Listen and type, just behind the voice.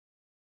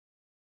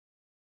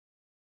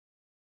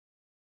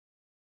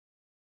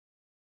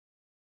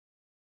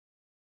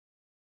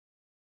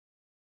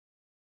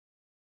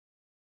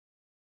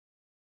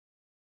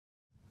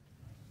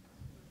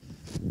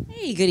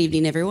Hey, good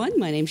evening, everyone.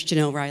 My name's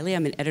Jenelle Riley.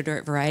 I'm an editor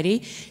at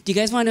Variety. Do you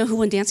guys want to know who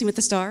won Dancing with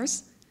the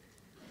Stars?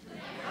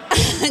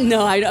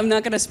 No, I'm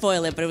not going to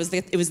spoil it, but it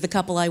was the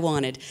couple I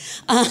wanted.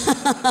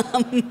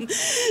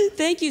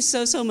 Thank you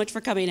so much for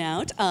coming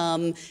out.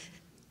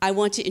 I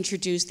want to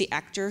introduce the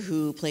actor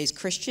who plays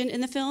Christian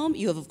in the film.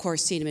 You have, of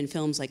course, seen him in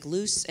films like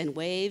Loose and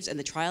Waves and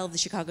The Trial of the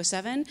Chicago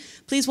 7.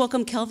 Please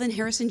welcome Kelvin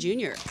Harrison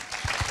Jr.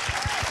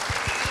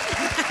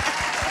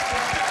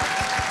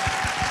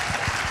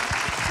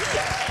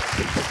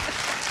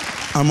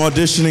 I'm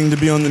auditioning to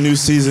be on the new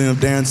season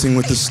of Dancing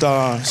with the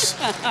Stars.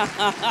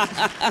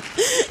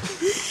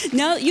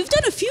 Now, you've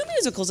done a few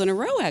musicals in a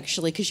row,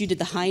 actually, because you did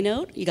The High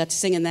Note. You got to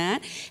sing in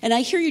that. And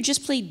I hear you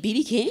just played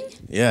B.B. King?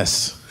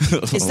 Yes.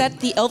 Is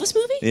that the Elvis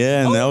movie?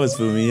 Yeah, and the Elvis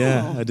wow. movie,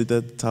 yeah. I did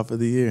that at the top of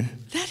the year.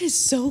 That is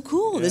so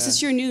cool. Yeah. This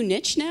is your new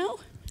niche now?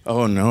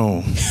 Oh,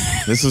 no.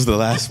 This was the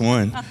last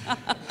one.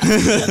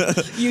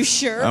 You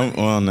sure?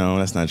 Well, no,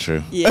 that's not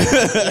true.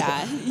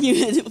 Yeah.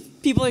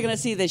 People are going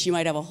to see this. You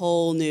might have a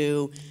whole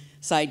new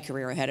side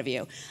career ahead of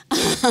you.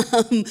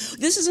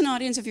 This is an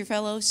audience of your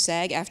fellow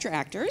SAG-AFTRA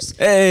actors.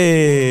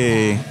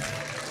 Hey!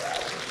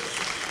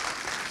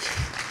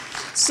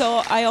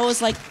 So I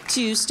always like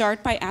to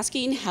start by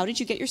asking, how did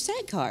you get your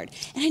SAG card?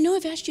 And I know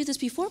I've asked you this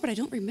before, but I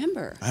don't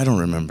remember. I don't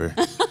remember.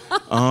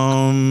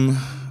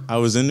 I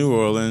was in New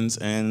Orleans,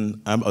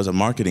 and I was a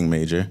marketing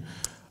major.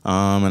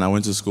 And I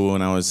went to school,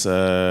 and I was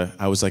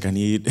like,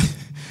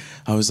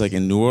 I was like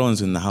in New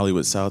Orleans in the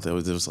Hollywood South. It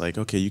was like,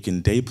 okay, you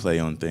can day play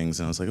on things.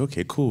 And I was like,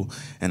 okay, cool.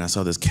 And I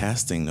saw this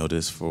casting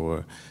notice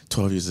for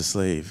 12 Years a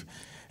Slave.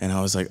 And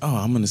I was like, oh,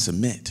 I'm going to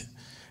submit.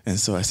 And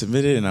so I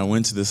submitted, and I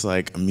went to this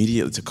like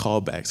immediately to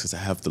callbacks because I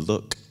have the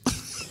look.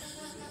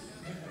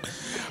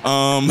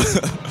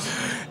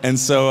 And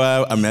so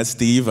I met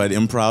Steve. I'd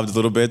improv'd a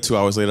little bit. 2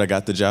 hours later, I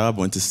got the job,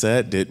 went to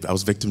set. I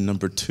was victim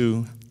number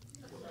 2.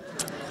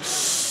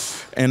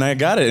 And I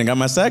got it and got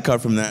my SAG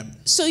card from that.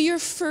 So your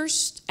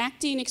first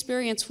acting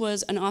experience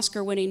was an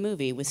Oscar-winning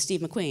movie with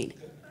Steve McQueen.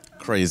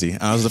 Crazy.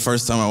 That was the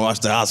first time I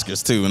watched the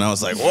Oscars too, and I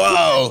was like,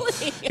 whoa!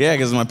 Really? Yeah,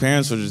 because my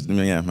parents were just,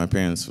 my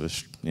parents.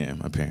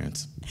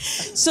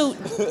 So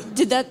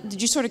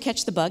did you sort of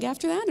catch the bug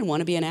after that and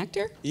want to be an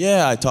actor?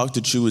 Yeah, I talked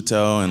to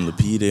Chiwetel and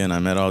Lupita, and I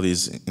met all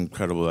these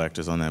incredible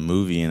actors on that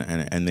movie,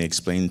 and they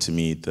explained to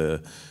me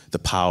the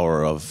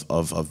power of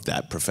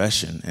that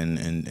profession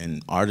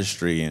and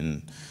artistry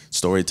and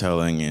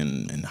storytelling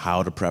and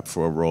how to prep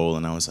for a role.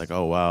 And I was like,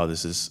 oh wow,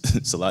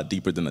 it's a lot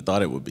deeper than I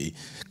thought it would be.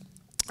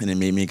 And it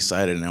made me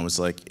excited, and I was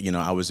like,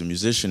 I was a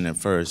musician at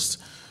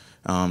first,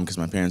 because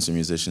my parents are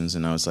musicians,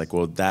 and I was like,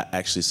 well, that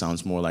actually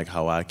sounds more like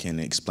how I can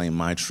explain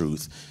my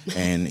truth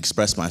and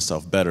express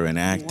myself better in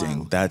acting.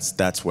 Wow.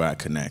 That's where I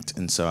connect.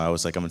 And so I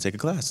was like, I'm gonna take a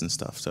class and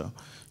stuff, so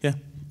yeah.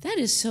 That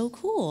is so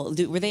cool.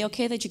 Were they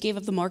okay that you gave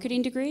up the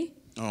marketing degree?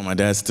 Oh, my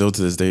dad still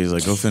to this day, he's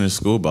like, go finish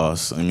school,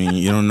 boss. I mean,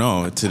 you don't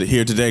know,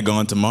 here today,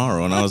 gone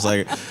tomorrow. And I was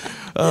like,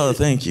 oh,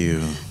 thank you.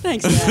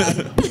 Thanks,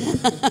 Dad.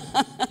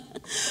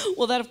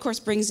 Well, that, of course,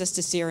 brings us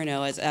to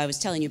Cyrano. As I was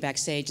telling you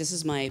backstage, this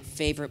is my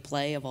favorite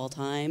play of all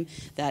time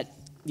that,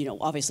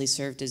 obviously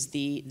served as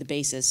the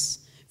basis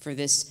for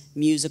this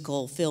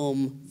musical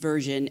film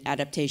version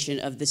adaptation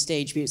of the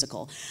stage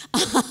musical.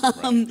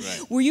 Right.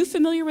 Were you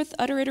familiar with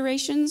other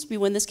iterations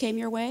when this came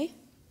your way?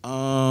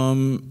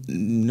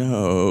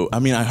 No. I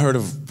mean, I heard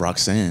of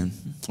Roxanne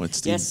with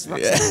Steve. Yes,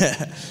 Roxanne.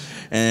 Yeah.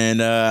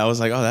 And I was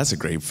like, oh, that's a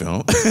great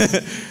film.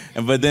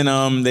 But then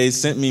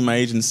my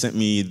agent sent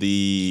me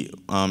the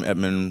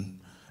Edmund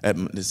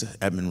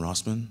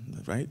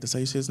Rossman, right? That's how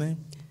you say his name?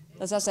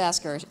 Let's us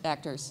ask our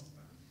actors.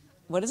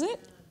 What is it?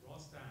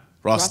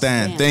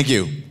 Roxanne, thank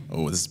you.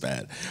 Oh, this is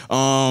bad.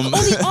 Oh,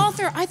 the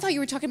author. I thought you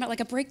were talking about like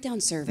a breakdown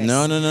service.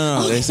 No.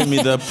 Oh. They sent me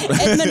the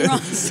Edmund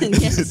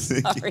Ronson. Yes,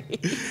 sorry.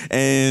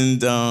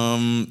 And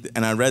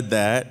I read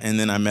that, and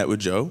then I met with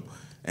Joe,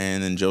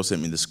 and then Joe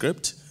sent me the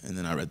script, and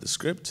then I read the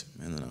script,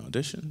 and then I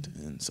auditioned,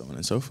 and so on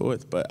and so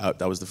forth. But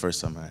that was the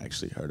first time I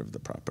actually heard of the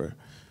proper.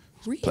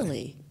 Really?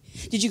 Play.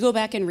 Did you go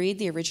back and read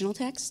the original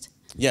text?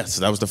 Yes,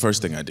 that was the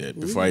first thing I did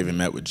before I even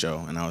met with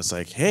Joe, and I was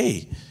like,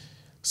 hey,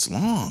 it's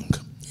long.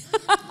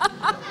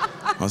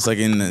 I was like,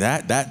 in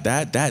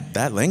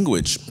that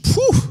language,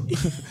 whew,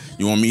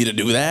 you want me to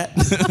do that?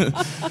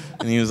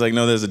 And he was like,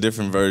 no, there's a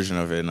different version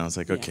of it. And I was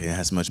like, okay,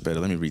 that's much better.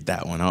 Let me read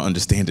that one. I'll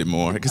understand it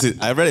more. Because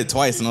I read it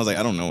twice, and I was like,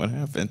 I don't know what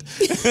happened.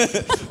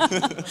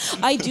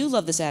 I do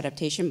love this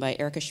adaptation by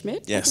Erica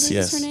Schmidt. Yes, I believe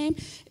yes. is her name.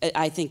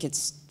 I think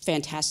it's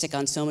fantastic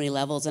on so many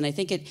levels. And I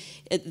think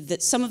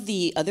that some of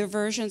the other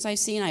versions I've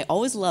seen, I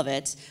always love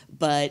it,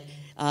 but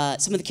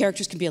some of the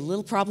characters can be a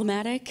little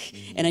problematic,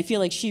 and I feel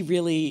like she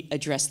really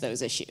addressed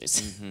those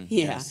issues.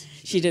 Yeah, yes,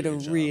 she did a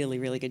really,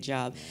 really good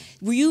job.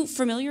 Were you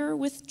familiar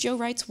with Joe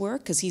Wright's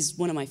work? Because he's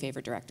one of my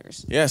favorite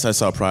directors. Yes, I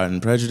saw Pride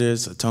and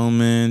Prejudice,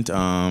 Atonement,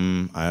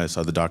 I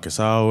saw The Darkest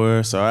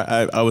Hour, so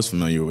I was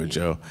familiar with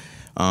Joe.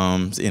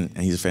 And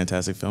he's a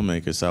fantastic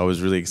filmmaker, so I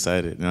was really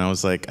excited. And I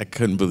was like, I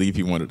couldn't believe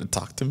he wanted to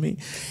talk to me.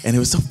 And it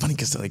was so funny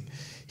because like,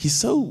 he's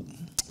so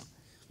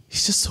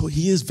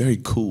he is very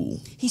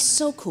cool. He's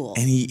so cool.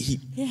 And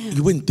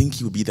you wouldn't think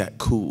he would be that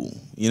cool.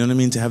 You know what I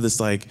mean? To have this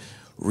like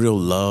real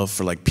love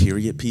for like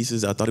period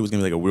pieces. I thought he was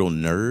gonna be like a real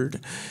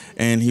nerd.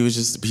 And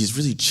he's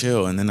really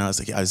chill. And then I was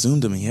like, I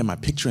zoomed him and he had my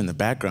picture in the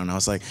background. I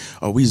was like,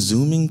 are we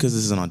zooming because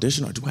this is an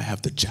audition or do I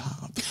have the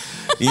job?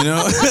 You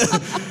know?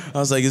 I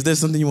was like, is there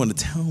something you want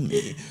to tell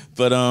me?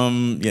 But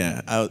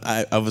yeah,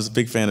 I was a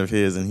big fan of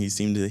his, and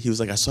he was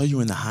like, I saw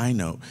you in the high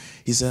note.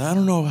 He said, I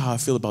don't know how I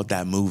feel about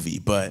that movie,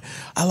 but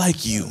I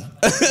like you.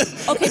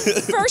 Okay,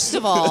 first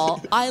of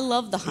all, I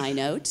love the high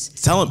note.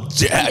 Tell him,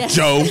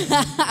 Joe.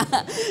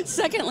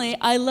 Secondly,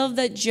 I love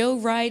that Joe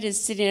Wright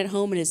is sitting at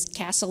home in his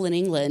castle in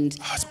England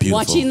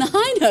watching the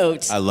high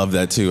note. I love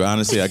that too.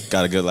 Honestly, I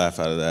got a good laugh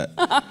out of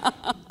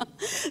that.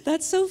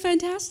 That's so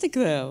fantastic,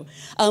 though.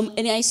 And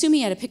I assume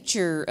he had a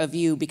picture of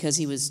you because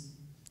he was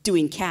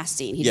doing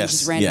casting. He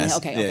just randomly. Yes.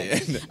 Okay.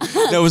 Yeah.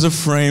 That was a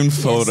framed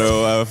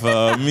photo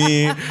of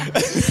me.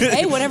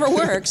 Hey, whatever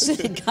works.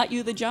 It got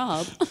you the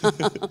job.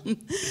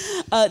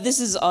 This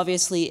is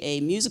obviously a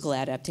musical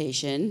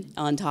adaptation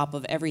on top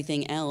of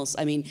everything else.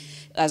 I mean,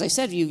 as I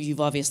said,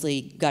 you've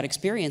obviously got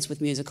experience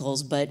with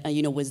musicals, but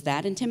was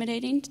that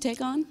intimidating to take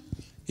on?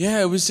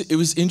 Yeah, it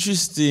was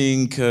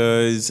interesting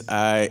because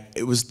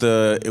it was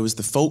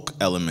the folk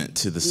element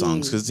to the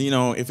songs, because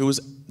if it was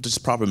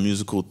just proper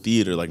musical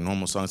theater like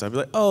normal songs, I'd be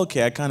like, oh,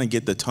 okay, I kind of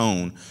get the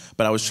tone,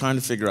 but I was trying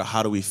to figure out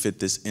how do we fit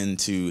this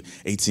into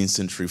 18th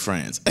century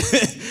France.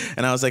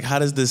 And I was like, how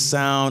does this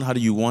sound? How do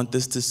you want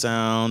this to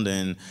sound?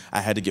 And I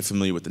had to get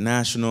familiar with the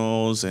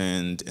Nationals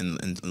and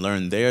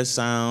learn their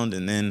sound,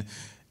 and then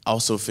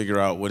also figure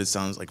out what it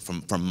sounds like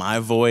from my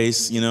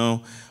voice,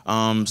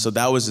 So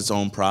that was its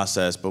own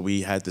process, but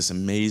we had this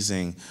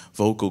amazing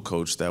vocal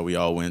coach that we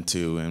all went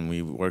to, and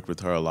we worked with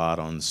her a lot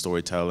on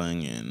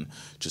storytelling and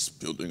just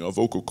building our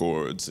vocal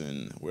cords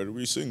and where do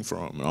we sing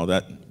from and all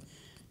that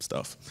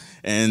stuff.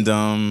 And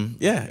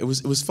yeah, it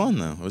was fun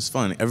though. It was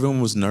fun. Everyone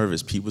was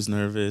nervous. Pete was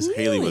nervous.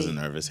 Really? Haley wasn't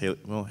nervous.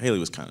 Haley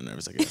was kind of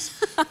nervous, I guess.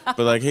 But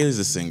like Haley's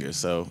a singer,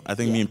 so I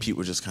think me and Pete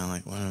were just kind of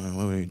like,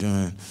 what were you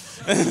doing?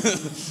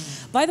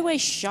 By the way,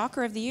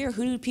 shocker of the year,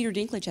 who knew Peter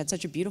Dinklage had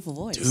such a beautiful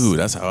voice? Dude,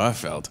 that's how I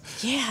felt.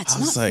 Yeah, it's I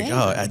was not like, fair.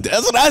 oh,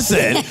 that's what I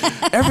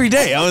said. Every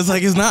day, I was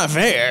like, it's not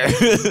fair.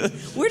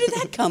 Where did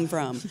that come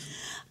from?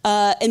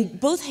 And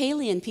both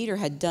Haley and Peter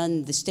had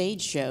done the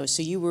stage show,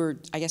 so you were,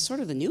 I guess, sort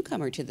of the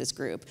newcomer to this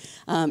group.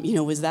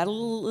 Was that a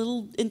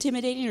little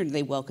intimidating, or did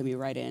they welcome you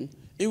right in?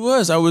 It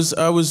was. I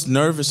was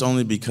nervous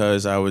only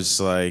because I was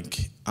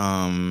like,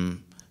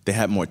 they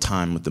had more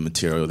time with the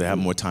material. They had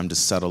more time to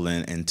settle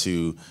in and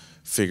to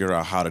figure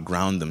out how to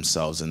ground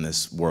themselves in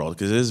this world,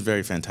 because it is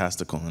very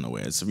fantastical in a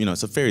way. It's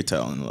it's a fairy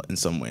tale in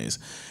some ways,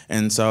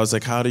 and so I was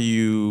like, how do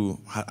you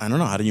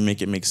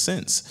make it make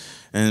sense?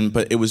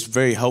 But it was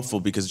very helpful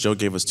because Joe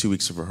gave us 2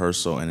 weeks of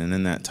rehearsal, and then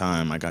in that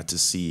time I got to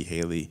see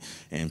Haley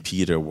and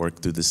Peter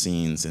work through the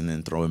scenes, and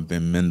then throw in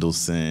Ben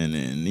Mendelsohn,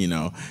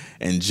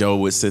 and Joe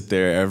would sit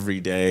there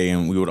every day,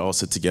 and we would all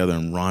sit together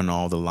and run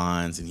all the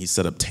lines, and he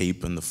set up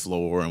tape on the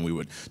floor, and we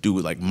would do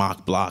like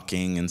mock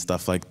blocking and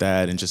stuff like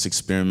that, and just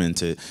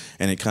experiment it,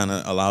 and it kind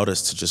of allowed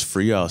us to just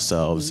free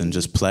ourselves and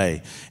just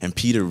play. And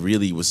Peter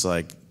really was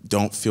like,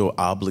 don't feel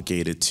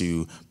obligated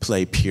to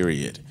play,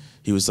 period.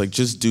 He was like,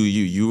 just do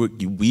you.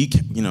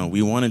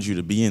 We wanted you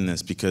to be in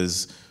this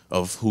because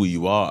of who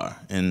you are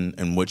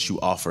and what you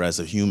offer as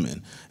a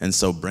human. And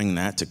so bring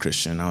that to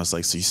Christian. I was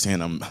like, so you're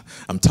saying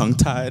I'm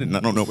tongue-tied and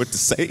I don't know what to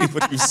say?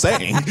 What are you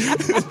saying?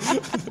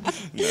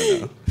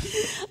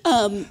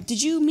 No.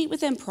 Did you meet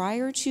with them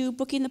prior to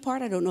booking the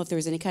part? I don't know if there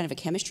was any kind of a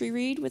chemistry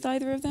read with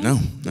either of them. No.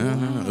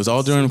 It was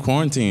all during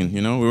quarantine.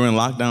 We were in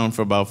lockdown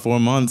for about 4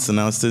 months, and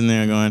I was sitting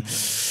there going,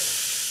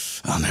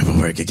 I'll never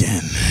work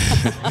again.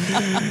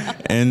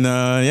 And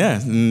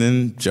and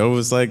then Joe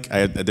was like,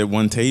 I did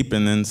one tape,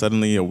 and then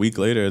suddenly a week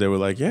later they were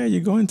like, yeah,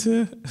 you're going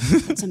to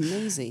That's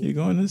amazing. You're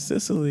going to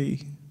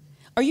Sicily.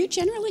 Are you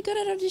generally good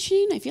at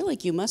auditioning? I feel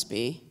like you must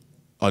be.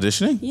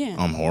 Auditioning? Yeah.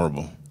 I'm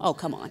horrible. Oh,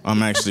 come on.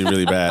 I'm actually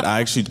really bad.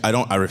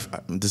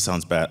 This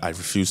sounds bad. I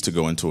refuse to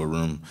go into a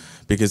room,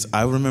 because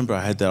I remember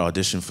I had that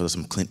audition for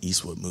some Clint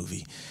Eastwood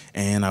movie,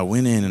 and I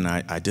went in and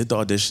I did the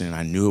audition, and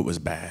I knew it was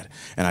bad,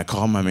 and I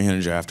called my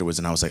manager afterwards,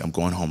 and I was like, I'm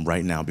going home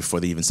right now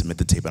before they even submit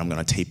the tape, and I'm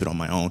going to tape it on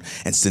my own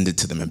and send it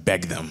to them and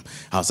beg them.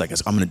 I was like,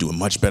 I'm going to do it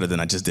much better than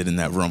I just did in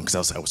that room,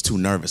 because I was too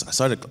nervous. I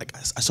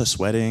started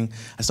sweating.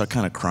 I started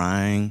kind of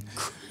crying.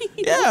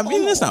 Yeah, I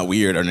mean, that's not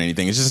weird or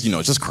anything. It's just,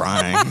 it's just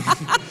crying.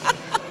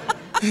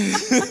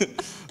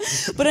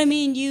 But I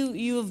mean,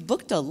 you have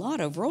booked a lot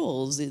of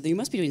roles. You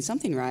must be doing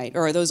something right.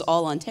 Or are those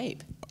all on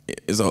tape?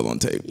 It's all on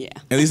tape. Yeah.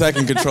 At least I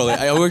can control it.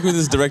 I worked with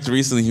this director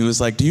recently. He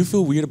was like, do you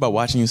feel weird about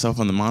watching yourself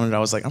on the monitor? I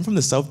was like, I'm from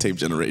the self-tape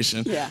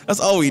generation. Yeah.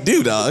 That's all we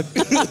do, dog.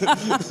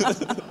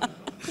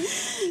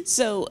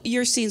 So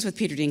your scenes with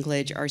Peter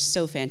Dinklage are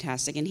so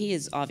fantastic, and he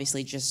is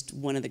obviously just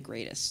one of the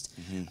greatest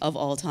of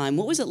all time.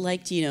 What was it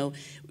like to,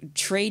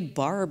 trade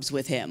barbs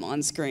with him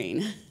on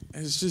screen?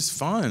 It's just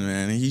fun,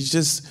 man. He's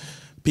just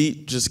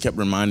Pete just kept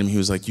reminding me, he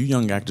was like, you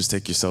young actors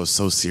take yourselves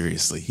so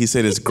seriously. He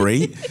said, it's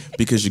great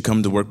because you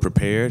come to work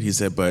prepared. He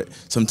said, but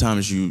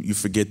sometimes you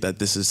forget that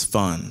this is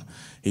fun.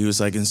 He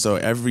was like, and so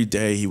every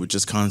day he would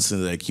just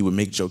constantly, like, he would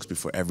make jokes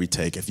before every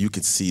take. If you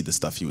could see the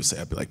stuff he would say,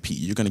 I'd be like, Pete,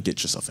 you're gonna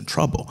get yourself in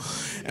trouble.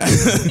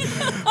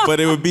 But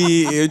it would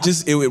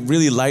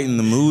really lighten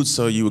the mood,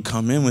 so you would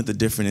come in with a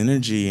different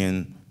energy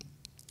and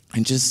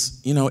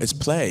just, you know, it's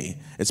play.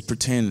 It's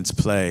pretend, it's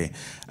play.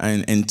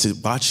 And to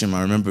watch him,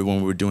 I remember when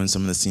we were doing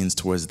some of the scenes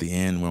towards the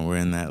end, when we're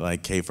in that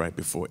like cave right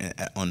before,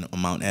 on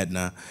Mount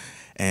Etna,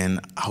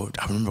 and I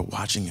remember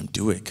watching him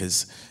do it,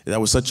 because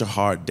that was such a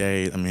hard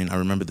day. I mean, I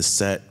remember the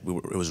set,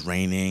 it was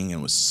raining,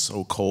 and it was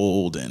so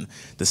cold, and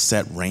the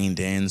set rained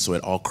in, so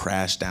it all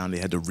crashed down. They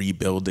had to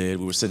rebuild it.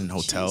 We were sitting in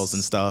hotels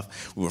and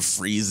stuff. We were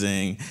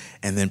freezing,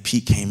 and then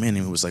Pete came in,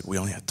 and he was like, we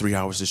only have 3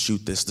 hours to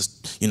shoot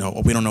this, you know,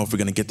 we don't know if we're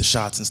gonna get the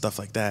shots and stuff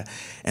like that.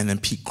 And then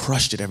Pete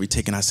crushed it every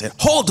take, and I said,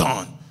 hold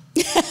on,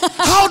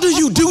 how do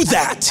you do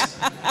that?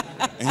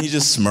 And he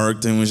just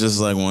smirked and was just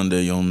like, one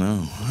day you'll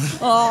know.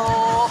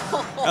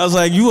 Oh. I was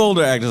like, you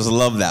older actors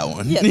love that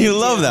one. Yeah, you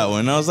love that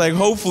one. I was like,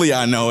 hopefully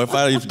I know if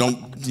I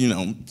don't, you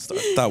know,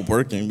 stop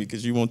working,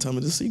 because you won't tell me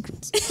the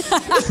secrets.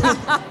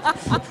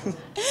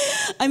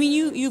 I mean,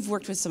 you've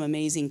worked with some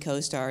amazing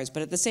co-stars,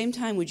 but at the same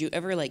time, would you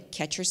ever like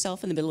catch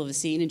yourself in the middle of a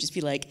scene and just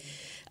be like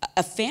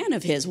a fan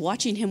of his,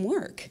 watching him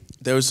work?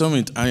 There were so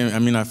many, I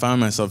mean, I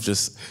found myself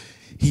just,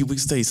 he would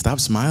say, stop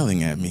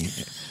smiling at me.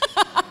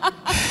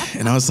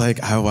 And I was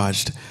like, I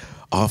watched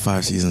all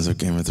 5 seasons of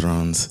Game of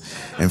Thrones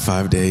in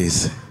 5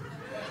 days.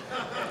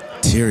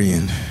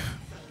 Tyrion,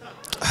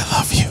 I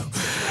love you.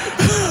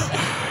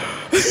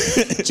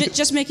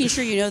 Just making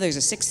sure you know there's a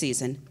 6th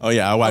season. Oh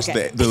yeah, I watched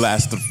the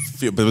last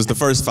few, but it was the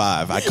first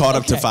 5. I caught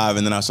up to 5,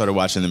 and then I started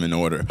watching them in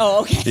order.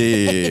 Oh,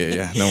 okay.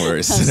 Yeah. No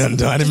worries. I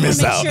didn't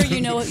miss out. Make sure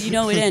you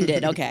know it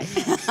ended. Okay.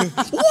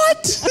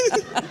 What?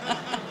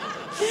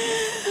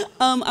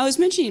 I was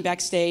mentioning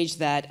backstage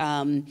that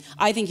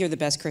I think you're the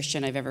best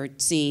Christian I've ever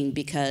seen,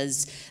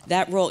 because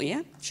that role,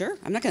 yeah, sure,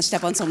 I'm not going to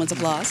step on someone's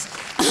applause.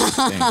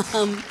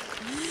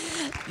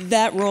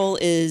 That role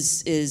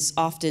is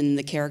often,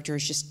 the character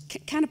is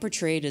just kind of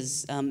portrayed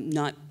as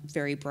not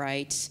very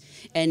bright,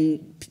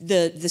 and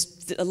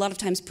a lot of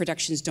times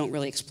productions don't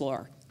really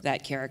explore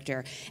that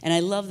character. And I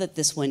love that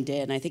this one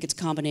did, and I think it's a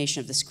combination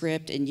of the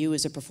script and you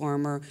as a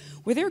performer.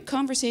 Were there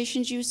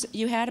conversations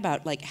you had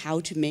about like how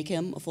to make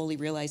him a fully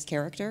realized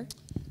character?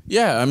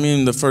 Yeah, I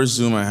mean, the first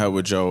Zoom I had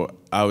with Joe,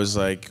 I was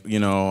like, you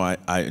know,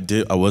 I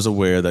was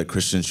aware that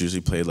Christians usually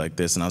played like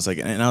this, and I was like,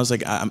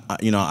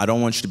 you know, I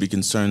don't want you to be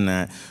concerned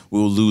that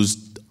we'll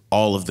lose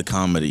all of the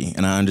comedy,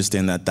 and I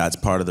understand that that's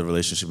part of the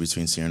relationship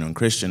between Cyrano and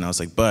Christian. I was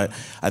like, but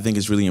I think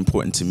it's really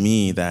important to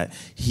me that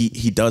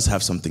he does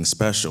have something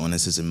special, and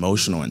it's his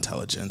emotional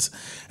intelligence.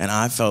 And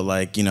I felt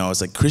like, you know, I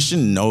was like,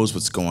 Christian knows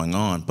what's going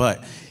on,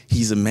 but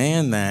he's a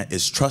man that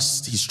he's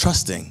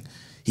trusting.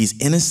 He's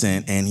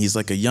innocent, and he's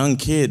like a young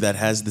kid that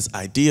has this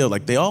idea,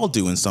 like they all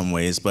do in some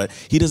ways, but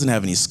he doesn't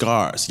have any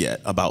scars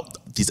yet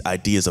about these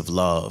ideas of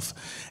love.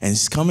 And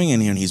he's coming in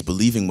here and he's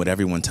believing what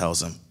everyone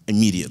tells him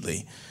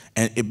immediately.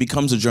 And it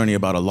becomes a journey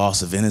about a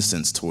loss of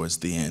innocence towards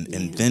the end,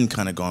 and then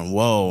kind of going,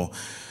 whoa,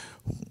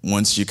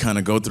 once you kind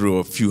of go through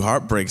a few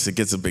heartbreaks, it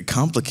gets a bit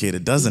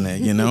complicated, doesn't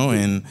it, you know?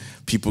 And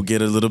people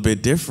get a little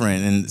bit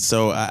different. And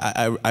so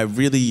I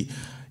really,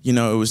 you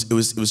know, it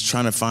was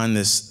trying to find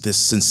this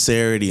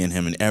sincerity in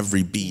him in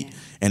every beat.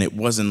 And it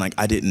wasn't like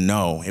I didn't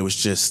know. It was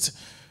just,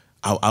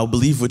 I'll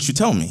believe what you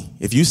tell me.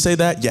 If you say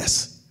that,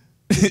 yes.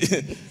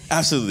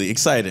 Absolutely,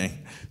 exciting.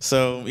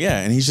 So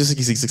yeah, and he's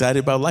excited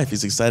about life.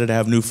 He's excited to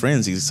have new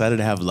friends. He's excited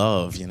to have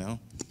love, you know?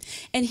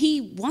 And he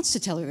wants to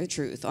tell her the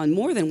truth on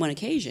more than one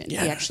occasion.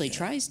 Yeah, he actually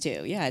tries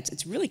to. Yeah,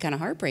 it's really kind of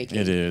heartbreaking.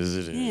 It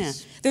is. Yeah.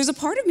 There's a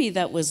part of me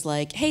that was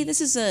like, hey, this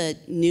is a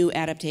new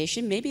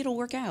adaptation. Maybe it'll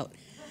work out.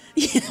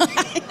 You know,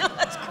 I know,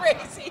 that's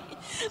crazy.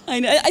 I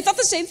know. I thought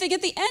the same thing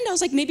at the end. I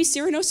was like, maybe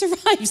Cyrano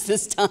survives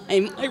this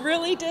time. I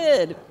really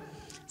did.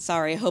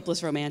 Sorry,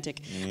 hopeless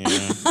romantic. Yeah.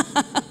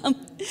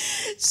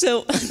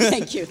 So,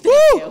 thank you.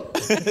 Thank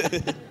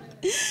you.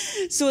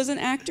 So as an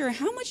actor,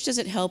 how much does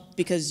it help,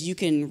 because you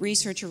can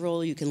research a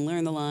role, you can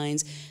learn the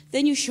lines,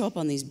 then you show up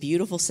on these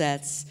beautiful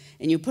sets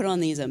and you put on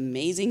these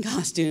amazing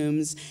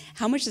costumes.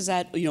 How much does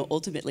that, you know,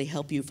 ultimately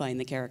help you find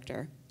the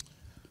character?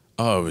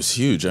 Oh, it was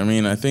huge. I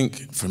mean, I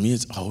think for me,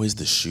 it's always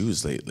the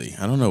shoes lately.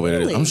 I don't know what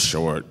it is. I'm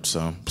short,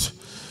 so.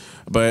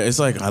 But it's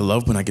like, I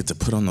love when I get to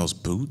put on those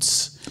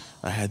boots.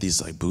 I had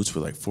these like boots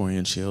with like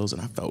 4-inch heels,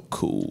 and I felt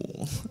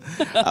cool.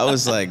 I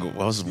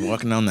was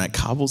walking down that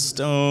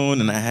cobblestone,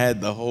 and I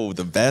had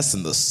the vest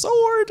and the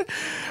sword.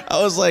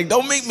 I was like,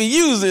 don't make me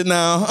use it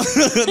now.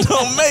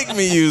 Don't make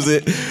me use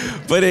it.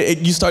 But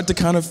you start to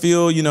kind of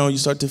feel, you know, you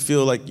start to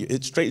feel like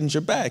it straightens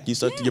your back.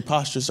 Your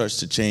posture starts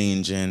to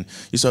change, and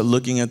you start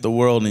looking at the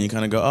world, and you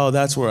kind of go, oh,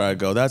 that's where I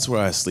go. That's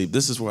where I sleep.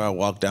 This is where I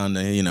walk down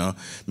to, you know,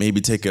 maybe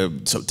take a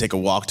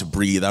walk to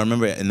breathe. I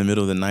remember in the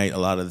middle of the night, a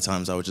lot of the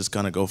times I would just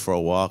kind of go for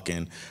a walk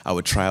and I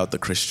would try out the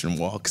Christian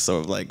walk.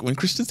 So like when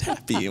Christian's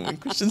happy and when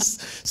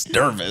Christian's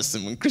nervous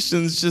and when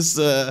Christian's just,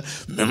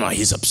 remember,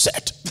 he's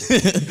upset.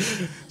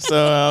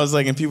 So I was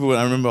like, and people,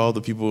 I remember all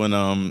the people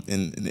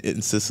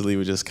in Sicily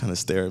would just kind of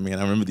stare at me. And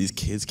I remember these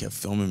kids kept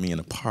filming me in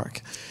a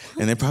park.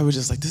 And they're probably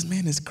just like, this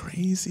man is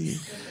crazy.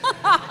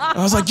 I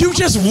was like, you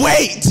just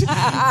wait.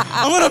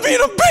 I'm going to be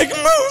in a big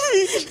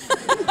movie.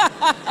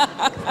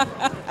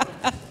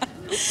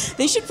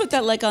 They should put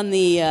that like on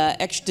the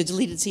extra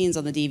deleted scenes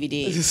on the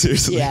DVD.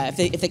 Seriously. Yeah,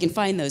 if they can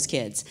find those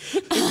kids.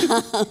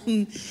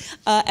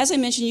 As I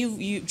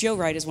mentioned, Joe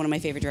Wright is one of my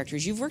favorite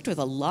directors. You've worked with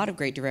a lot of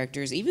great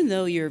directors, even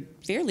though you're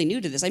fairly new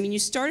to this. I mean, you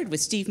started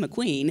with Steve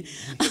McQueen.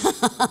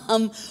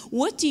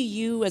 What do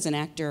you, as an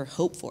actor,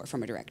 hope for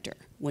from a director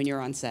when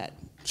you're on set?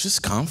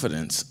 Just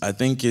confidence. I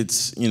think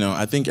it's,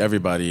 I think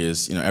everybody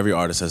is, every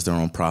artist has their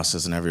own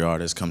process, and every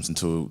artist comes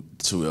into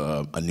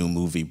a new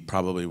movie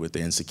probably with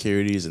their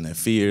insecurities and their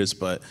fears,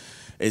 but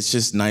it's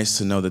just nice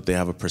to know that they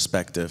have a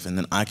perspective, and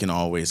then I can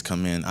always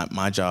come in.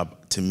 My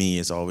job, to me,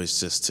 is always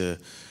just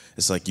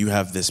it's like you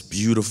have this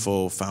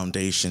beautiful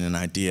foundation and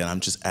idea, and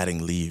I'm just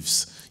adding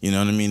leaves. You know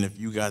what I mean? If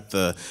you got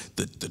the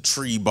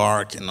tree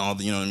bark and all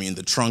the,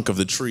 the trunk of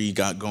the tree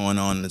got going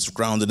on and it's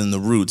grounded in the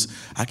roots,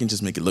 I can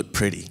just make it look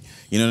pretty.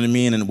 You know what I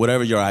mean? And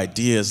whatever your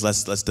idea is,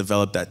 let's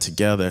develop that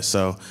together.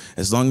 So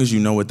as long as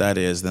you know what that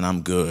is, then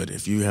I'm good.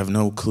 If you have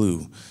no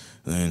clue,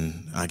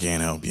 then I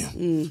can't help you.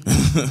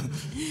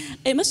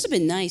 It must have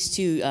been nice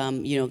too,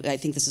 I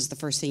think this is the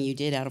first thing you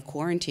did out of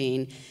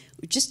quarantine.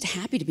 Just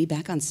happy to be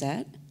back on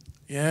set?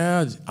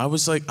 Yeah, I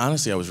was like,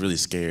 honestly, I was really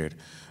scared.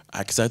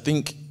 Because I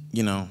think,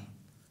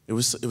 it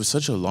was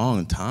such a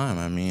long time.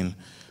 I mean,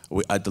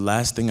 the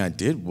last thing I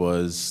did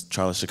was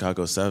Charlie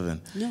Chicago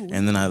 7. No way.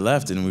 And then I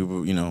left, and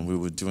we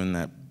were doing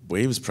that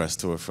Waves press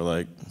tour for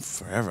like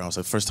forever. I was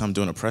like, first time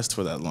doing a press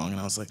tour that long, and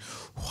I was like,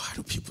 why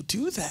do people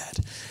do that?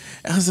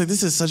 And I was like,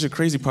 this is such a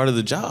crazy part of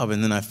the job.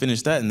 And then I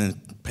finished that, and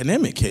then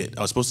pandemic hit.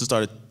 I was supposed to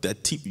start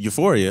that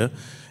Euphoria,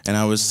 and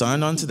I was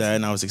signed on to that,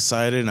 and I was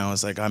excited, and I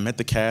was like, I met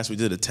the cast, we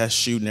did a test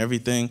shoot and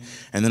everything,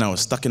 and then I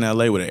was stuck in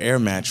LA with an air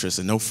mattress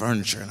and no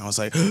furniture, and I was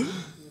like,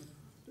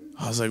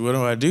 what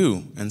do I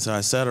do? And so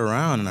I sat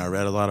around and I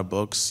read a lot of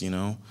books,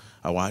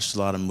 I watched a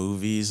lot of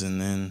movies,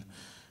 and then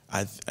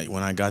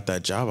when I got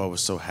that job, I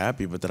was so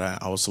happy, but that I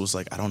also was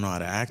like, I don't know how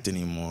to act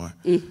anymore.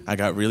 I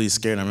got really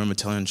scared. I remember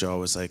telling Joe, I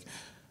was like,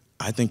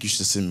 I think you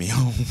should send me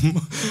home.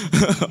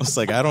 I was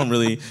like, I don't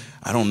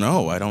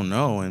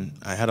know. And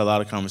I had a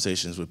lot of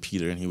conversations with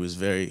Peter, and he was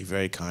very,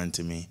 very kind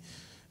to me.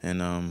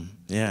 And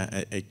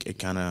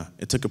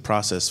it took a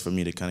process for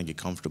me to kind of get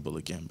comfortable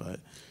again,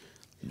 but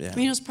yeah. I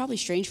mean, it was probably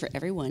strange for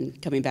everyone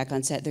coming back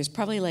on set. There's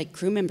probably like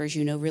crew members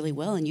you know really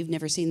well, and you've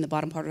never seen the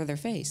bottom part of their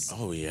face.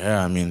 Oh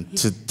yeah, I mean,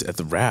 at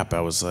the wrap,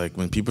 I was like,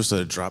 when people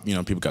started dropping,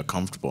 people got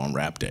comfortable on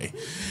wrap day,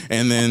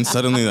 and then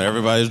suddenly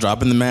everybody's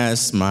dropping the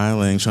mask,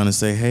 smiling, trying to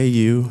say, "Hey,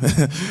 you,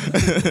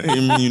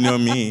 you know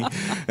me,"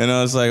 and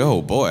I was like,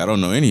 "Oh boy, I don't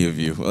know any of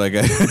you." Like,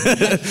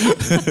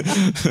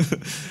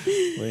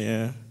 well,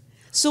 yeah.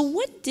 So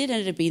what did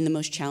end up being the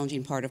most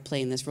challenging part of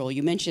playing this role?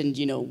 You mentioned,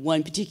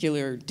 one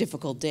particular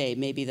difficult day.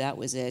 Maybe that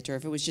was it, or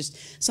if it was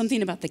just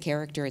something about the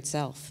character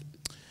itself.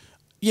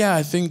 Yeah,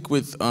 I think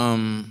with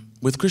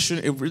Christian,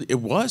 it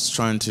was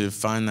trying to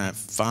find that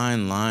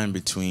fine line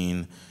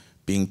between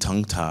being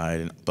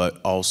tongue-tied but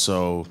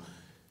also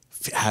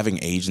having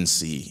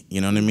agency.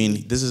 You know what I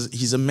mean?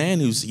 He's a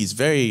man he's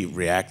very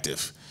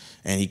reactive,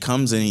 and he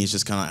comes in, he's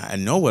just kind of, I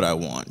know what I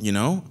want.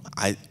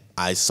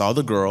 I saw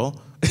the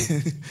girl.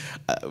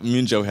 Me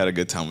and Joe had a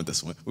good time with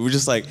this one. We were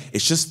just like,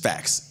 it's just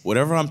facts.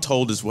 Whatever I'm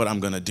told is what I'm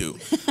gonna do.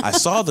 I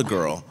saw the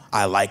girl.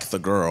 I like the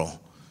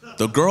girl.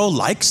 The girl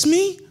likes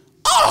me?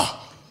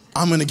 Oh,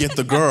 I'm gonna get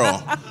the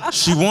girl.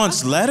 She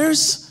wants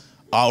letters?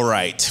 All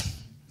right.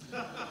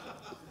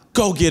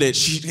 Go get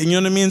it. You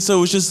know what I mean? So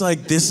it was just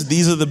like,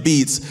 these are the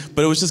beats.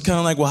 But it was just kind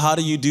of like, well, how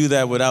do you do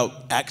that without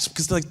action?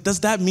 Because like, does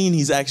that mean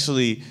he's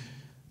actually,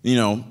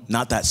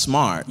 not that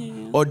smart?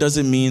 Yeah. Or does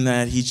it mean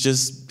that he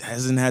just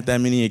hasn't had that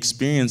many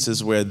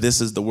experiences where this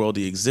is the world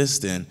he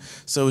exists in?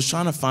 So I was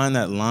trying to find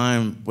that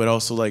line, but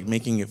also like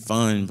making it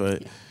fun,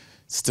 but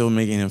still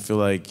making him feel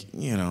like,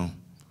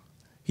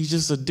 he's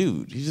just a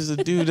dude. He's just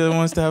a dude that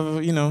wants to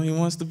have, he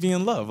wants to be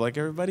in love like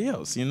everybody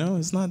else,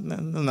 It's not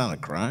a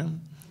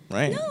crime,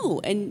 right?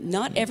 No, and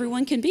not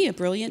everyone can be a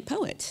brilliant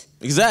poet.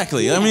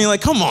 Exactly. Yeah. I mean,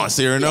 like, come on,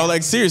 Cyrano.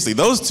 Like, seriously,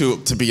 those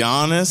two, to be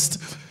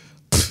honest,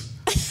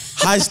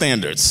 high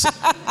standards.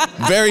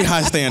 Very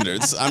high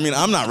standards. I mean,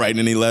 I'm not writing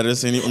any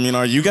letters.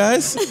 Are you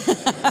guys?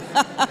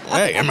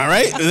 Hey, am I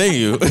right? Thank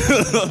you.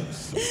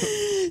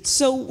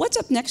 So what's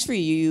up next for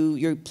you?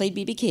 You played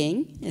B.B.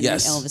 King in the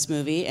Elvis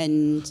movie,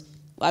 and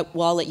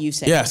I'll let you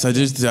say. Yes, I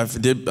did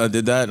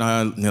that, and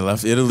I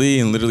left Italy,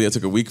 and literally I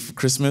took a week for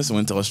Christmas. I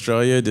went to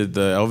Australia, did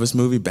the Elvis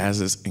movie.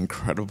 Baz is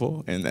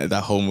incredible, and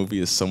that whole movie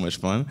is so much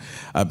fun.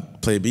 I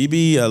played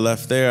BB. I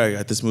left there. I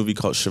got this movie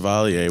called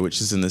Chevalier,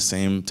 which is in the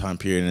same time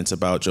period, and it's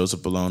about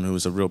Joseph Boulogne, who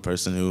was a real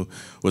person who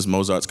was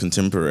Mozart's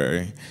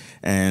contemporary,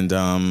 and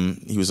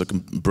he was a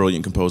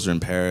brilliant composer in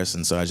Paris.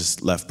 And so I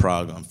just left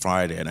Prague on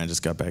Friday, and I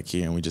just got back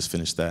here, and we just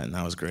finished that, and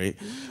that was great.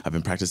 I've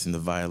been practicing the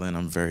violin.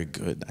 I'm very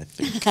good, I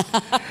think.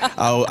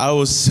 I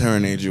will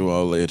serenade you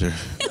all later.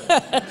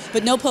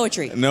 But no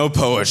poetry. No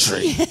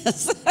poetry.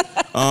 Yes.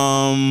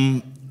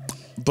 Yeah,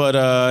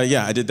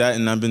 I did that,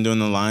 and I've been doing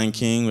The Lion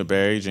King with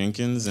Barry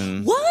Jenkins.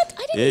 And what?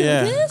 I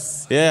didn't know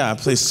this. Yeah, I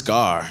play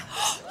Scar.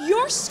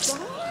 You're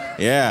Scar?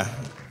 Yeah.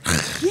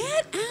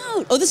 Get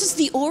out. Oh, this is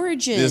the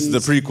origin. This is the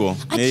prequel.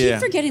 I keep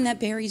forgetting that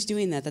Barry's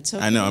doing that. That's so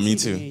I know, me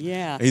too.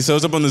 Yeah. He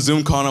shows up on the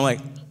Zoom call, and I'm like,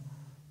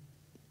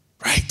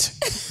 right.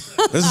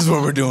 This is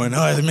what we're doing.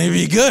 Oh, it may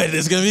be good.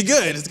 It's going to be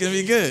good. It's going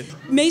to be good.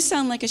 May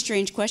sound like a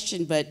strange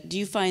question, but do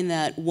you find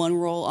that one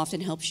role often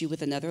helps you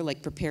with another,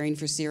 like preparing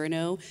for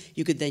Cyrano,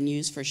 you could then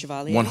use for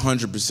Chevalier?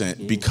 100%.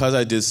 Yeah. Because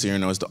I did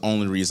Cyrano is the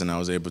only reason I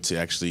was able to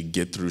actually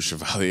get through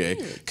Chevalier.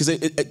 Because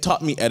it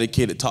taught me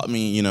etiquette. It taught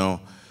me,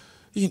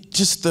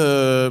 just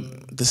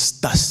the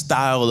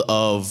style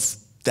of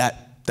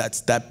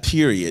that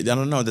period. I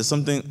don't know. There's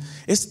something.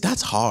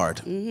 That's hard.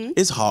 Mm-hmm.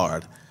 It's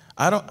hard.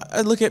 When I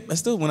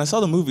saw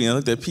the movie and I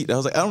looked at Pete, I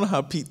was like, I don't know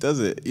how Pete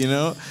does it,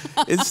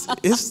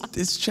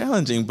 It's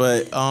challenging,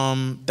 but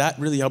that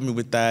really helped me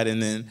with that,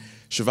 and then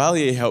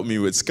Chevalier helped me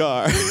with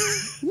Scar.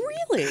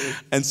 Really?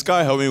 And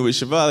Scar helped me with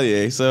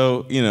Chevalier,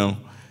 so,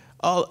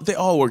 they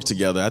all work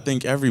together. I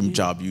think every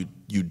job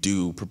you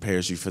do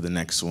prepares you for the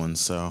next one,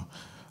 so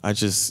I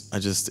just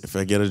if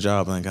I get a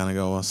job, I kind of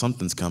go, well,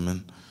 something's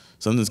coming.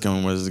 Something's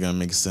coming where this is going to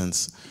make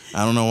sense.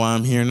 I don't know why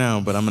I'm here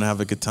now, but I'm going to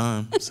have a good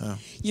time. So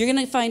you're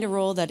going to find a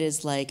role that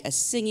is like a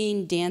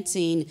singing,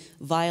 dancing,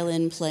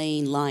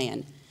 violin-playing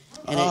lion.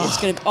 And it's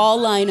going to all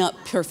line up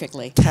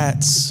perfectly.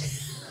 Cats.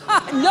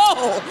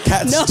 No!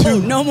 Cats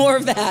too. No more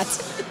of that.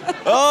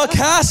 Oh,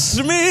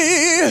 cast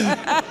me!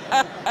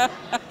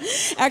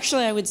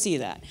 Actually, I would see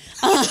that.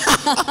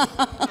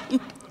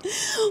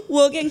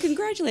 Well, again,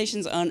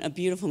 congratulations on a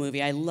beautiful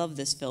movie. I love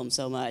this film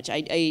so much.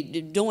 I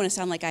don't want to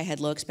sound like I had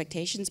low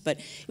expectations, but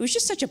it was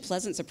just such a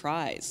pleasant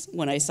surprise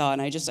when I saw it,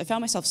 and I found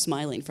myself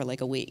smiling for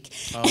like a week.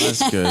 Oh,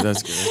 that's good. That's good.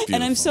 That's beautiful.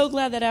 And I'm so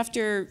glad that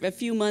after a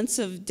few months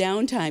of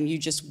downtime, you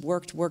just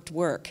worked.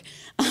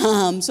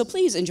 So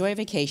please enjoy a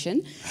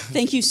vacation.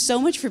 Thank you so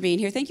much for being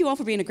here. Thank you all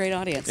for being a great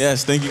audience.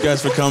 Yes, thank you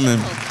guys for coming.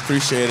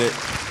 Appreciate it.